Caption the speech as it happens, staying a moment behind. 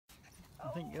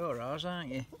think you're ours,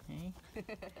 aren't you? Eh?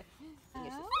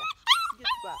 Oh,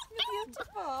 you're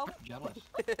beautiful. Jealous.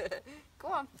 Go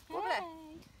on, over there.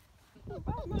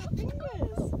 About my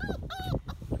fingers.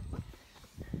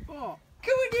 Oh,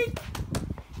 go on in.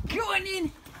 Go on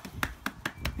in.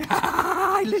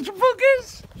 Ah, little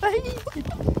buggers. Hey,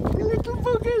 you little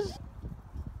buggers.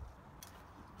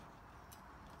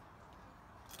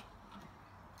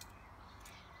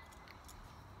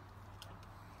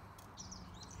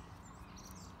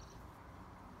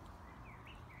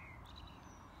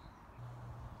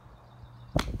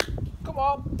 Come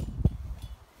on.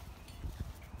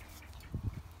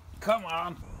 Come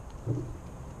on.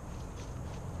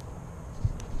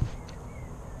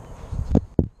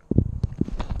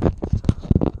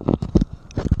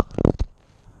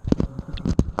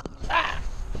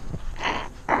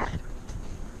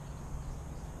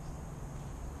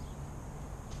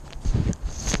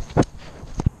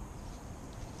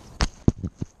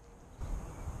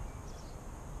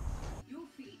 Your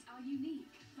feet are unique.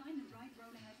 Find the right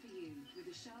road ahead for you with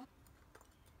a sharp.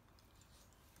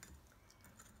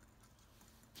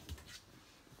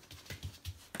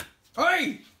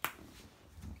 Hey!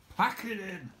 Pack it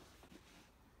in.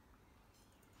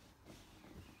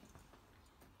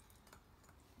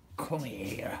 Come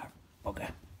here, bugger.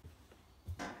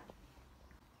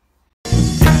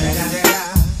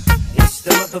 It's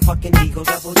the motherfucking Eagle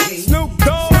Double G. Snoop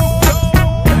Dogg.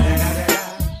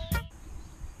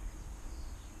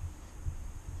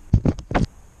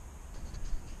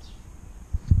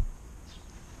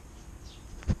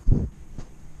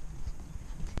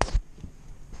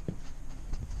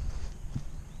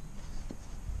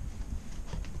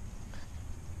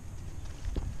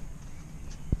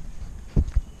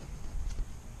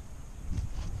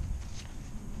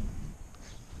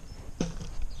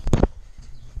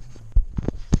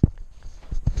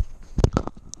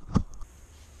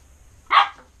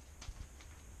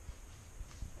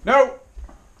 No!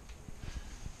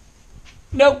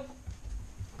 No!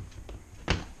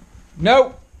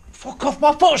 No! Fuck off,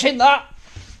 my foot's in that!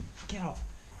 Get off.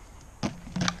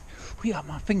 We got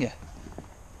my finger.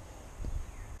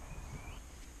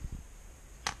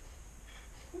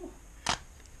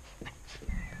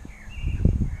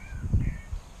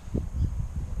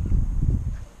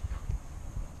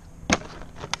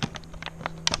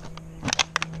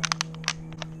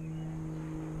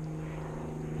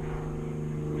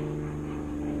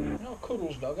 You're not a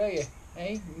cuddles dog, are you?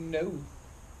 Eh? No.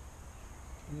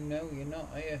 No, you're not,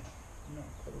 are you? You're not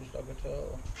a cuddles dog at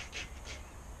all.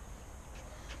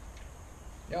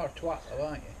 You're a twat though,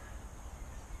 aren't you?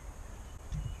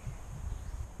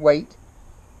 Wait.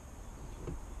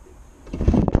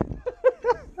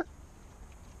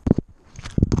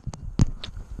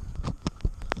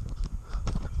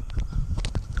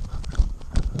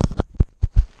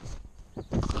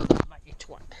 Like you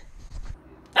twat.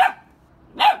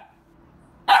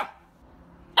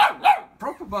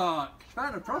 Proper bark.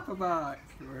 Found a proper bark.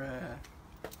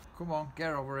 Come on,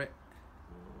 get over it.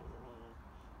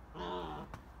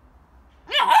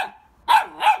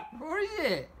 What is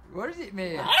it? What is it,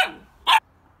 mate?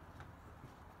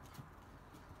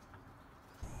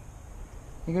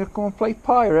 You gonna come and play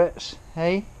pirates,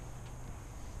 hey?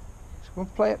 Let's go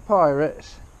and play at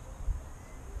pirates.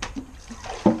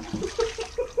 I'm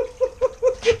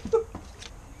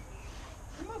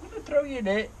not gonna throw you in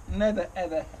it. Never,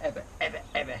 ever, ever, ever,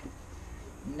 ever.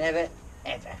 Never,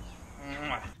 ever.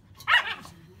 Mwah.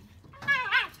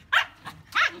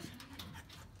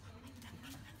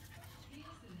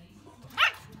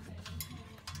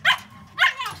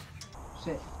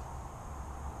 Sit.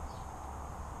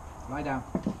 Lie down.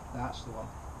 That's the one.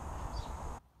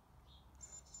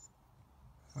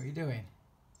 What are you doing?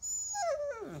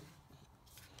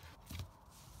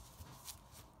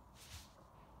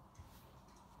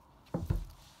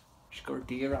 She's got a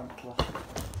deer antler.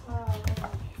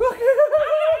 Where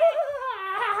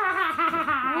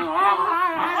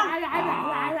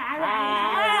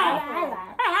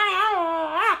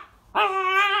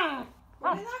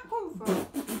did that come from?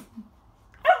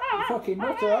 Fucking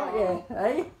nutter, aren't you?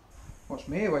 Eh? What's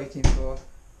me waiting for?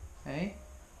 Eh?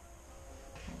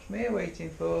 What's me waiting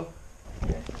for?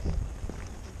 Yeah,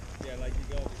 like you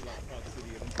go to like Prague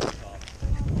City and Park.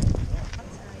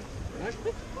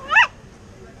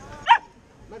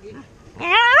 Maggie.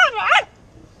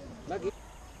 Maggie.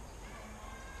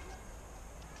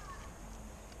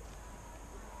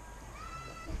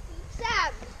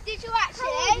 Sam, did you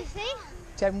actually?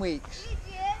 10 weeks. Did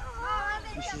you? Oh,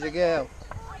 And she's a girl.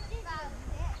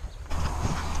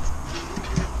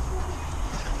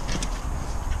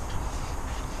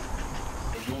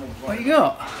 What you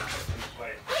got?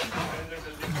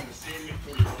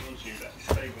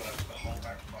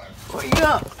 What you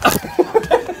got?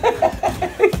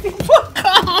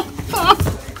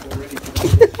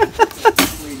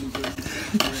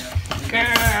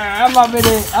 I'm having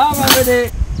it, I'm having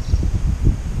it.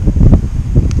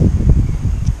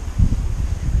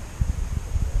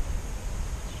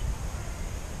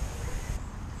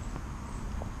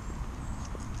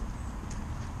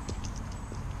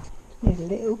 You're a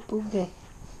little buggy.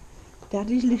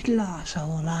 Daddy's little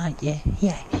arsehole, aren't you?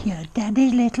 Yes, you're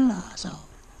Daddy's little arsehole.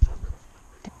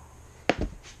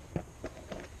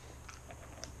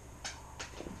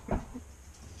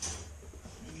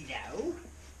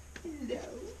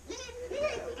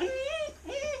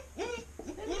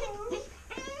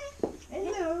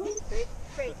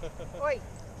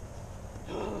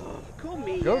 Come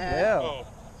here. Good girl. Oh,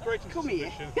 straight into Come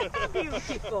here. submission.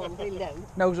 Beautiful. Hello.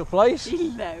 Knows a place.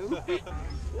 Hello.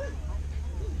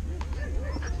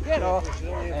 Get off.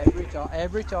 Every time,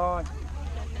 every time.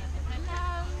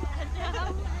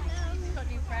 Got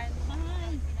new friends.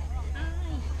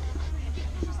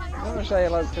 I'm going to say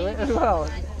hello to it as well.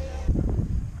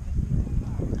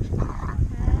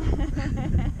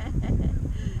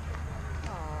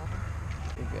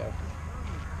 Good girl.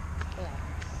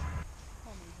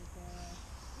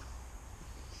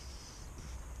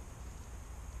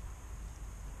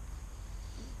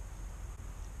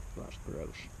 That's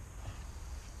gross.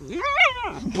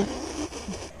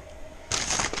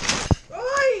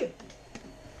 Oi!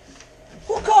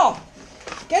 Fuck off!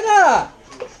 Get her!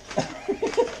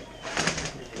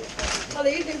 Well,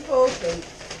 he's in 4 feet.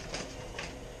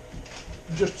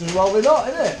 Just as well we're not,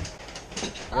 isn't it?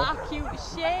 How cute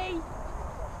is she?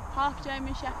 Half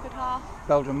German Shepherd, half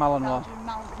Belgian Malinois. Belgian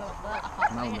Malinois. I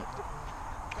can't say it.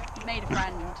 You made a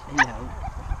friend. Yeah.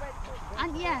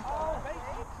 And yeah,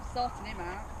 sorting him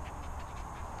out.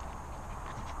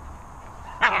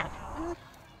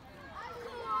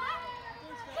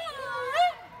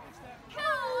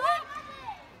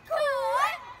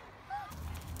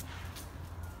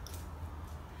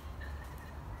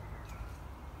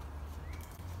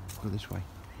 Go this way.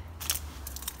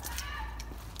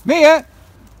 Mia!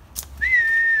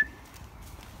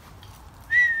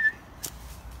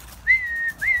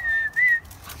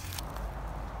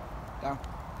 Down.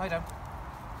 Lie down.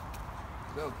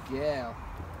 Good girl.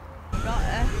 Got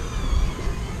her.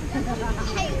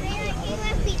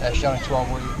 She's only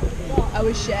 12 weeks. Oh,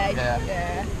 is she? Yeah.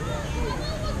 Yeah. I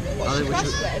What's she think we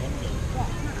crossed should- with?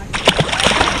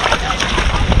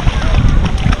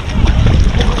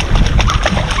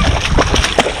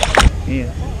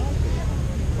 Mia.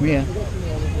 Mia.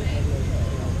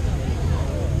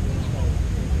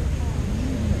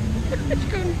 She's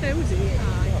going nosy.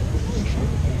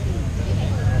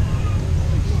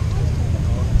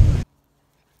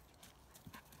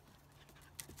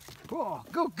 Oh,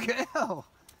 good girl.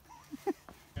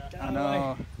 I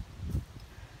know.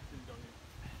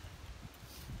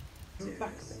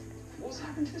 What's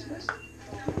happened to this person?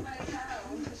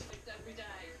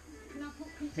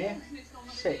 Mia,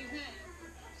 sit.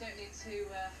 Don't need to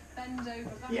bend over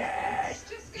backwards. Yes,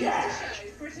 Just yes,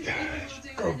 British yes.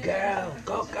 people will do Good girl,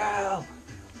 good girl.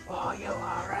 Oh, you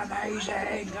are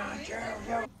amazing, aren't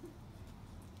you?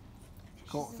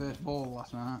 Caught the first ball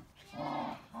last night.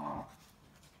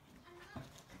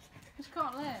 She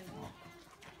can't learn.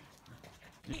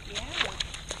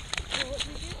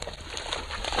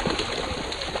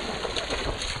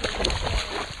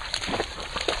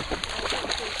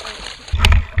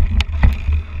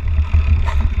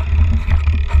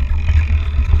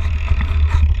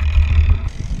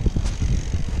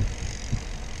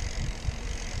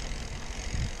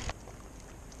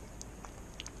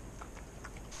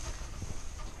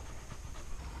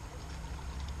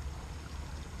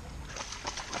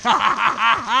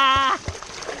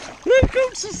 I've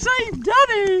come to save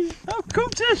Daddy. I've come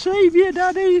to save you,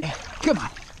 Daddy. Come on,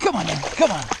 come on then,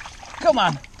 come on, come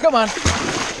on, come on.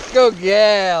 Good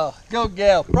girl, good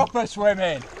girl. Proper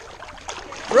swimming.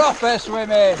 Proper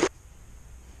swimming.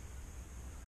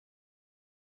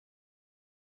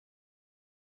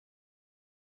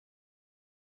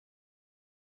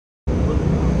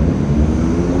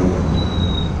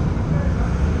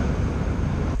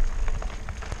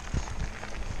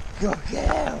 Good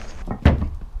girl.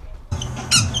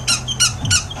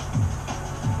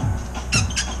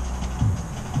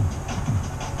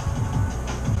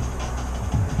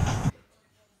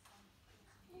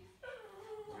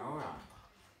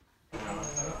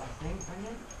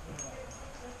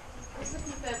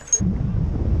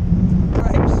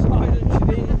 Right, silent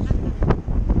she is.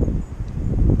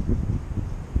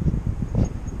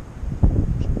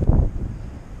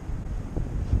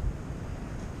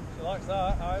 She likes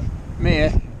that. Mia,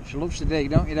 She loves to dig,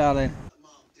 don't you, darling?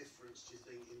 Marked difference, do you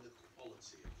think, in the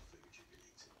quality of the food you've been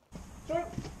eating?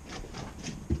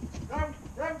 Round,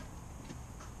 round.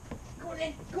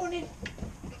 Go on in.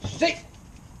 Sit.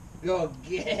 Good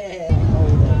girl.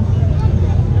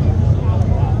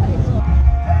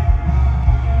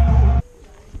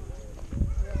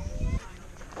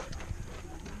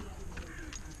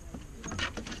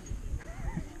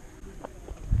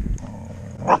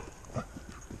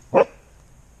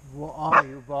 What are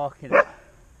you barking at?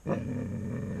 What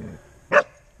are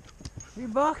you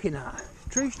barking at?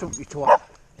 Tree stump, you twat.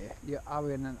 You're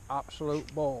having an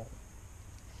absolute ball.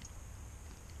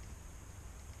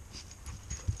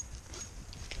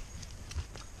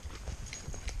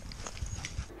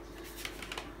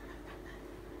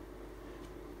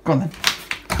 Go on then.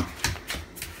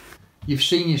 You've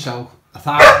seen yourself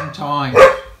 1,000 times.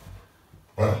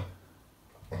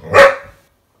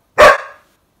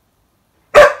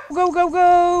 Go, go,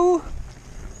 go!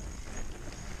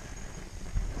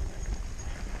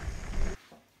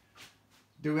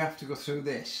 Do we have to go through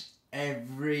this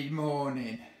every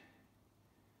morning?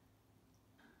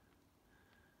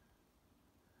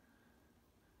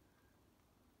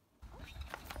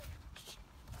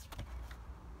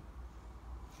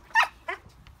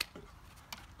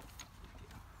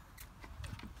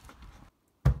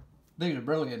 These are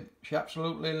brilliant. She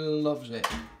absolutely loves it.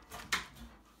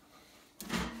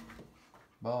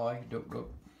 Bye, duck, duck.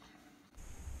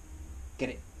 Get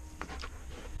it.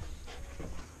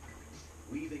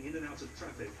 Weaving in and out of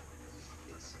traffic.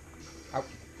 It's Out.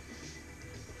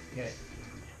 Get it.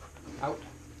 Out.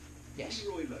 Yes.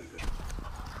 Roy Logan.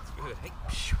 Good. Hey.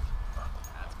 That's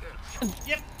good.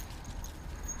 Yep.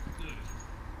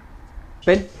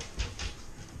 Spin.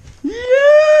 Yeah!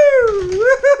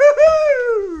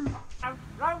 Woohoo! Round,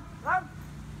 round,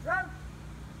 round.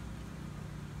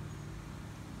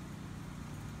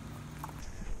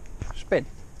 Spin.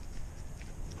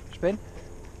 Spin.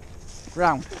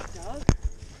 Round.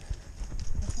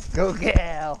 Good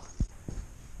girl.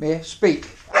 Mia, speak.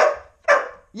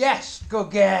 Yes, good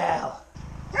girl.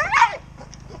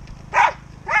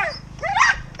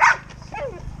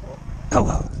 Go,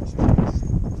 go.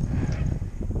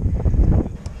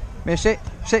 Mia, sit,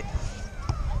 sit.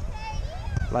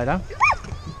 Lie down.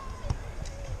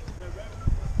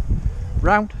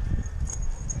 Round.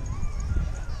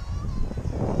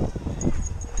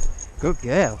 Good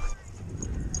girl.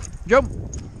 Jump,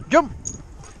 jump,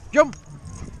 jump,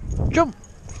 jump,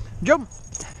 jump.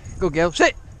 Good girl.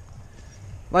 Sit.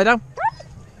 Lie down.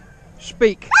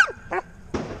 Speak.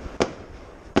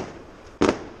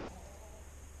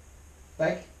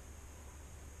 Beg.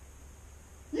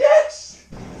 Yes.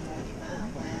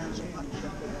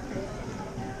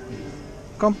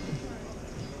 Come.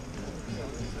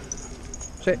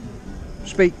 Sit.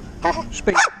 Speak.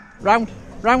 Speak. Round,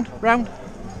 round, round.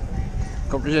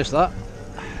 Can't resist that.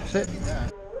 Sit.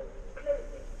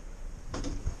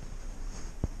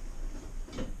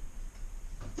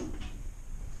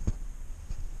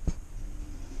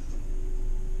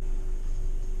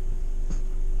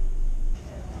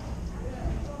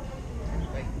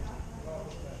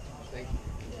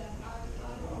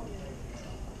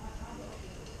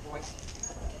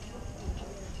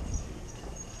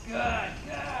 Good,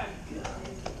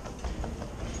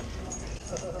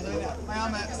 good, good. My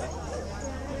arm out.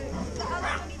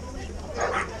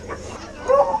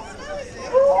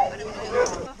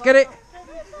 Get it!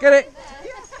 Get it!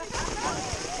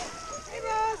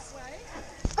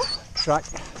 Track.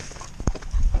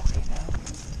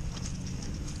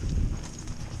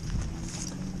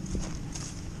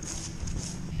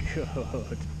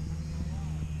 Good.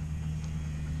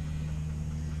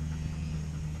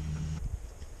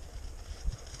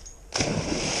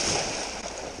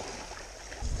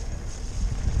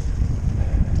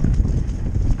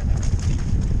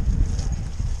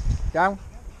 Down,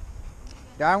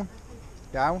 down,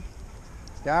 down,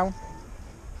 down,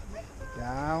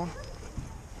 down.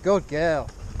 Good girl.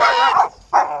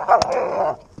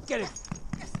 Get it.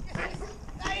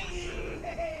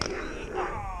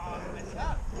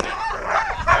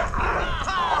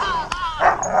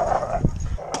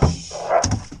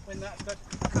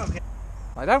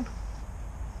 Lie down.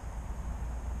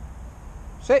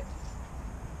 Sit.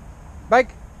 Beg.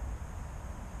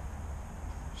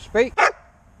 Speak.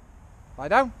 Lie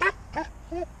down.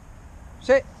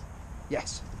 Sit.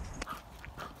 Yes.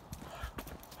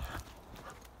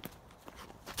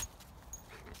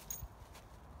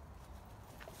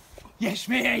 Yes,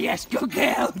 Mia, yes, good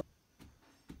girl.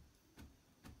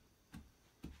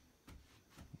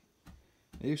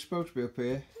 Are you supposed to be up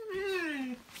here?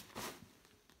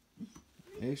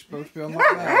 Are you supposed to be on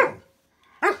that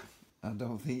bed?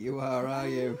 don't think you are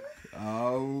you?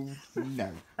 Oh,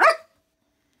 no.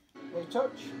 Hey,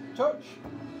 touch, touch.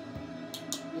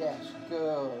 Yes,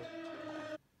 good.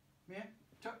 Yeah,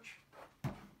 touch.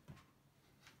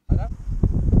 Lie down.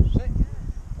 Sit.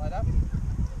 Lie down.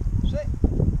 Sit.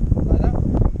 Lie down.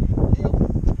 Heel.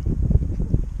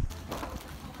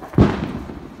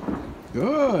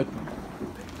 Good.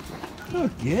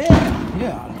 Good, yeah.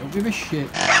 Yeah, I don't give a shit.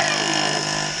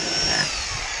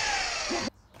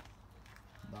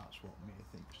 That's what Mia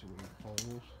thinks to eat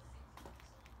poles.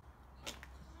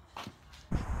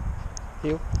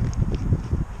 Heel.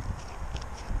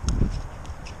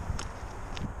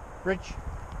 Bridge.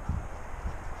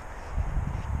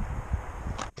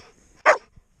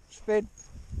 Spin.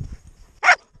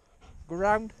 Go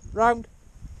round, round.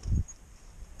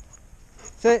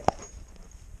 Sit.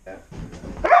 Yeah.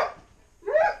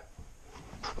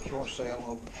 She wants to say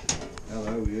hello.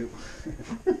 Hello, you.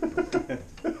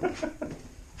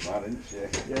 Mad, isn't she?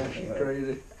 Yeah, she's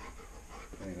crazy.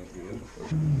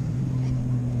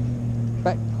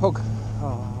 Back, hug.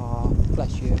 Oh,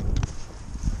 bless you.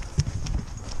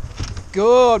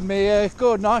 Good, Mia.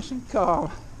 Good, nice and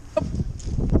calm.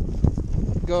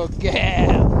 Good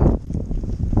girl.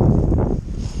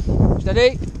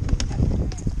 Steady.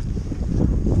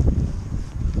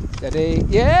 Steady.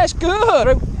 Yes,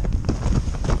 good.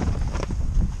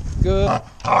 Good.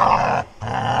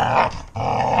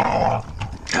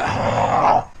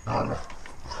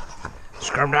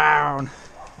 Scrum down.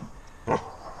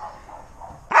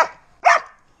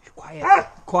 Quiet.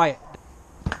 Quiet.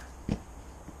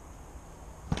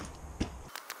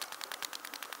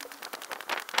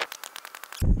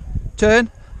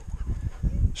 Turn.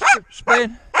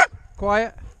 Spin.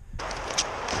 Quiet.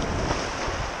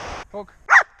 Hug.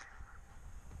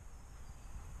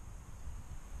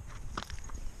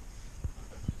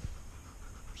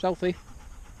 Selfie.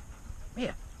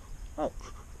 Here. Oh.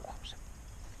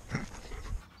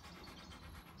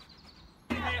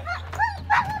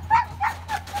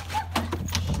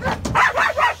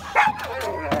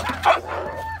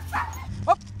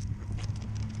 Up.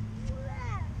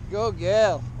 Good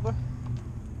girl.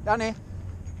 Down here.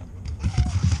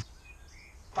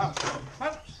 Bounce.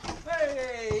 Bounce.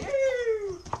 Hey!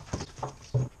 Yoo!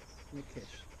 Give me a kiss.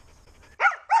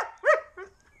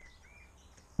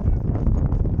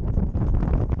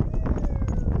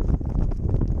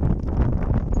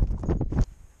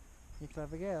 You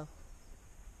clever girl.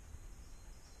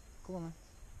 Come on then.